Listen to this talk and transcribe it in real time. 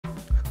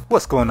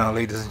What's going on,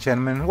 ladies and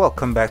gentlemen?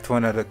 Welcome back to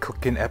another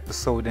cooking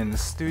episode in the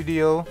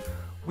studio.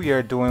 We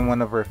are doing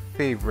one of our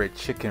favorite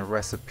chicken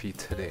recipe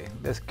today.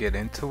 Let's get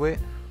into it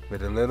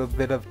with a little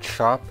bit of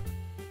chopped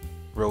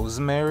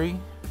rosemary,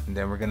 and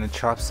then we're gonna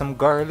chop some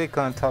garlic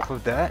on top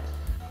of that.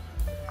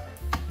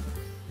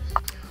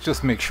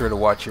 Just make sure to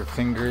watch your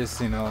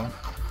fingers,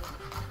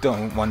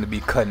 don't want to be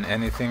cutting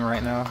anything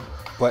right now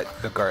but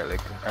the garlic.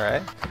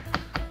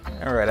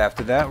 Alright,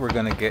 after that we're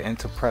gonna get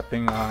into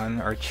prepping on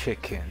our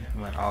chicken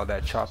when all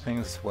that chopping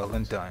is well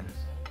and done.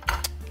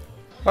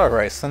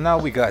 Alright, so now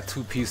we got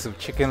 2 pieces of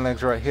chicken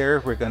legs right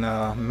here. We're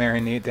gonna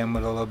marinate them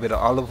with a little bit of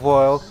olive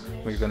oil.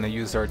 We're gonna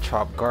use our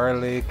chopped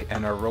garlic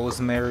and our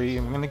rosemary.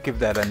 I'm gonna give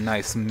that a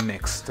nice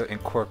mix to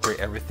incorporate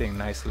everything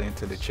nicely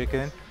into the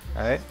chicken.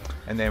 Alright,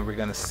 and then we're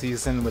gonna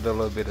season with a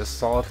little bit of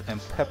salt and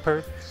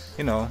pepper,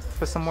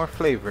 for some more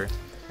flavor.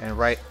 And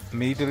right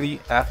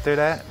immediately after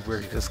that,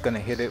 we're just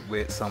gonna hit it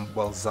with some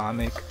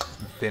balsamic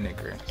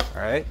vinegar.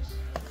 Alright,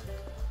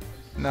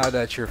 now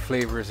that your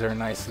flavors are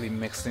nicely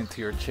mixed into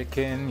your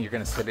chicken, you're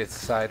gonna set it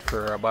aside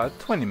for about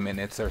 20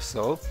 minutes or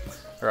so.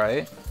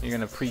 Right, you're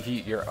gonna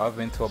preheat your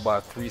oven to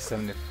about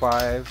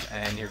 375,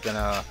 and you're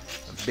gonna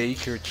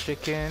bake your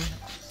chicken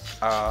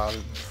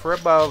for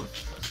about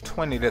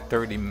 20 to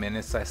 30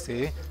 minutes, I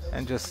say,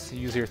 and just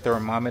use your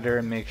thermometer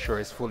and make sure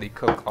it's fully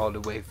cooked all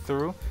the way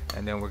through.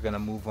 And then we're gonna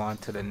move on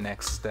to the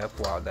next step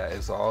while that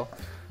is all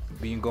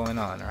being going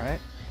on. All right.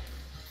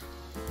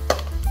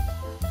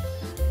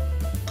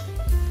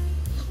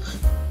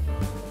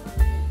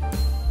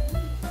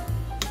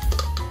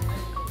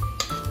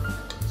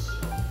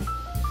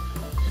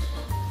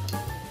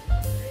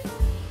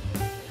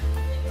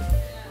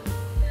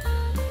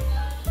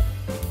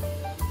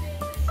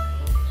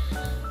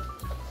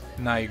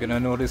 Now you're gonna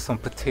notice some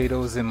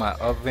potatoes in my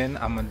oven.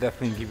 I'm gonna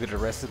definitely give you the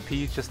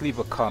recipe. Just leave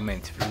a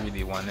comment if you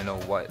really want to know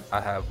what I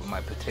have with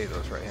my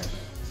potatoes right here.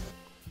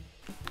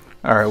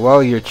 Alright,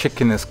 while your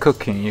chicken is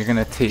cooking, you're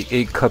gonna take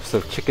 8 cups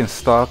of chicken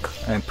stock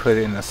and put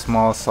it in a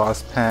small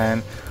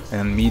saucepan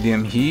and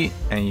medium heat,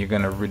 and you're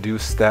gonna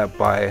reduce that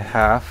by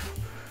half,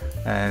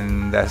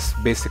 and that's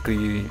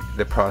basically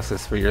the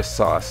process for your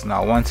sauce.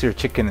 Now once your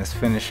chicken is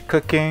finished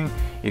cooking,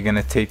 you're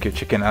gonna take your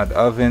chicken out of the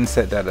oven,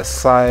 set that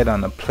aside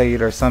on a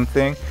plate or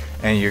something,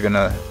 and you're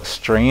gonna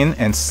strain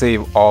and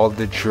save all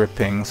the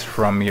drippings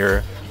from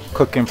your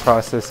cooking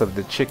process of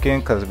the chicken,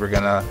 because we're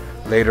gonna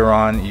later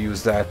on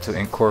use that to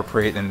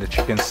incorporate in the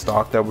chicken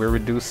stock that we're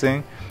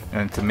reducing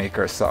and to make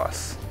our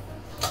sauce.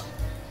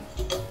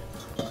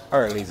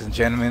 Alright, ladies and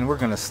gentlemen, we're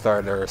gonna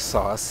start our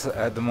sauce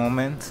at the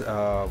moment.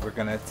 We're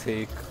gonna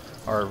take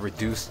our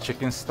reduced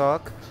chicken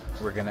stock,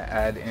 we're gonna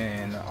add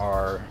in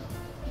our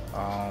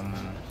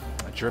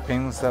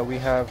drippings that we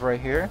have right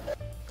here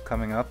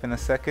coming up in a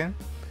second,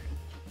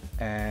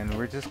 and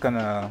we're just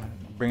gonna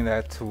bring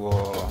that to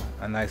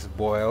a nice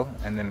boil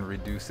and then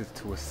reduce it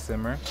to a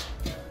simmer,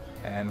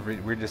 and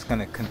we're just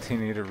gonna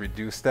continue to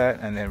reduce that,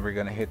 and then we're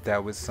gonna hit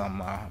that with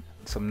some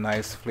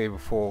nice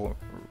flavorful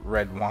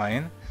red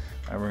wine,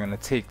 and we're gonna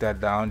take that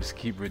down, just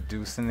keep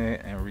reducing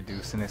it and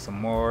reducing it some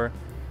more,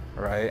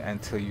 right,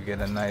 until you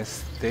get a nice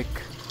thick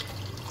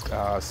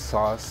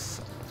sauce.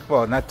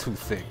 Well, not too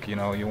thick, you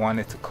want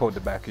it to coat the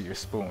back of your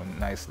spoon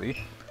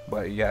nicely,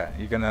 but yeah,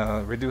 you're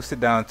gonna reduce it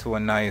down to a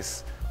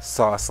nice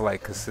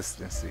sauce-like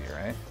consistency,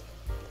 right?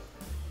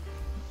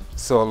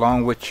 So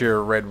along with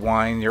your red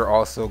wine, you're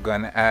also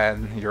gonna add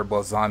your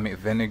balsamic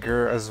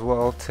vinegar as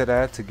well to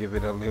that, to give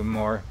it a little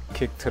more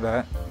kick to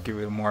that, give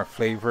it more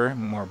flavor,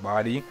 more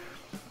body,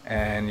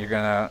 and you're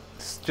gonna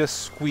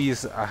just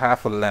squeeze a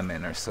half a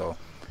lemon or so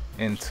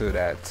into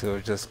that to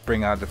just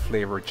bring out the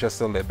flavor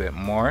just a little bit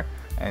more.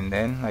 And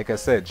then, like I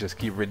said, just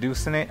keep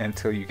reducing it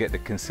until you get the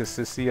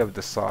consistency of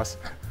the sauce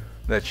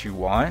that you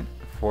want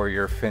for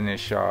your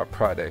finished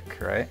product,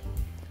 right?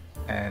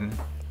 And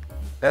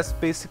that's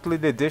basically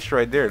the dish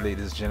right there,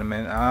 ladies and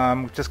gentlemen.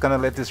 I'm just gonna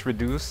let this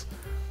reduce,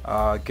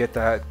 get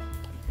that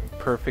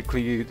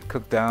perfectly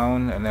cooked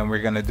down, and then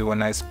we're gonna do a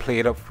nice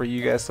plate up for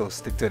you guys, so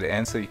stick to the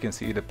end so you can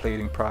see the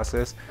plating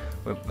process.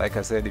 But like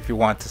I said, if you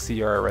want to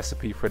see our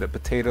recipe for the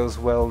potatoes,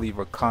 well, leave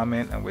a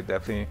comment and we'll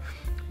definitely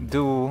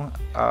do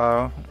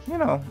a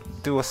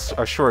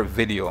short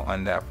video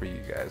on that for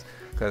you guys,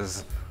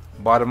 because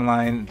bottom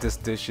line, this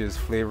dish is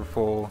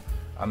flavorful,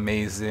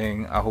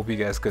 amazing. I hope you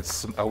guys could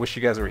I wish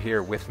you guys were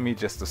here with me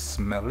just to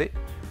smell it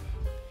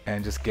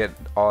and just get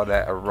all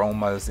that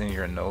aromas in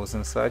your nose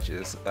and such.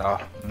 Is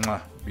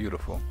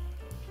beautiful.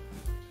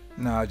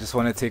 Now I just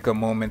want to take a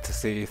moment to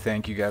say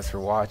thank you guys for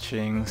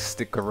watching.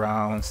 Stick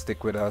around,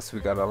 stick with us.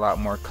 We got a lot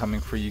more coming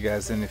for you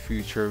guys in the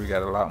future. We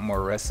got a lot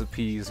more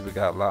recipes, we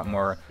got a lot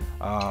more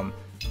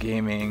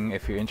gaming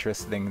if you're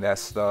interested in that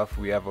stuff.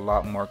 We have a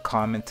lot more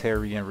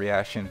commentary and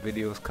reaction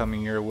videos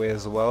coming your way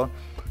as well.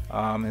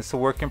 It's a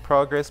work in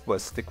progress,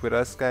 but stick with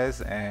us, guys,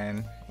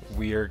 and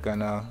we are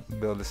gonna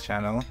build this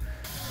channel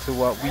to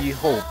what we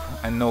hope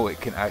and know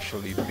it can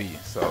actually be.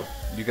 So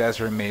you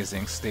guys are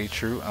amazing, stay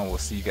true, and we'll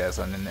see you guys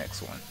on the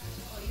next one.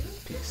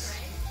 Peace.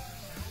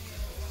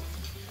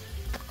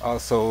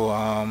 Also,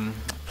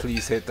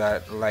 please hit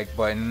that like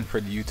button for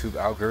the YouTube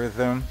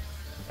algorithm,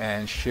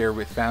 and share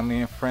with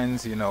family and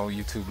friends. You know,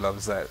 YouTube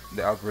loves that,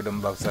 the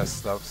algorithm loves that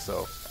stuff.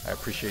 So I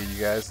appreciate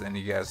you guys, and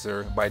you guys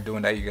are, by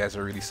doing that, you guys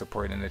are really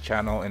supporting the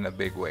channel in a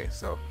big way.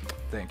 So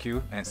thank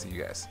you, and see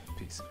you guys.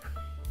 Peace.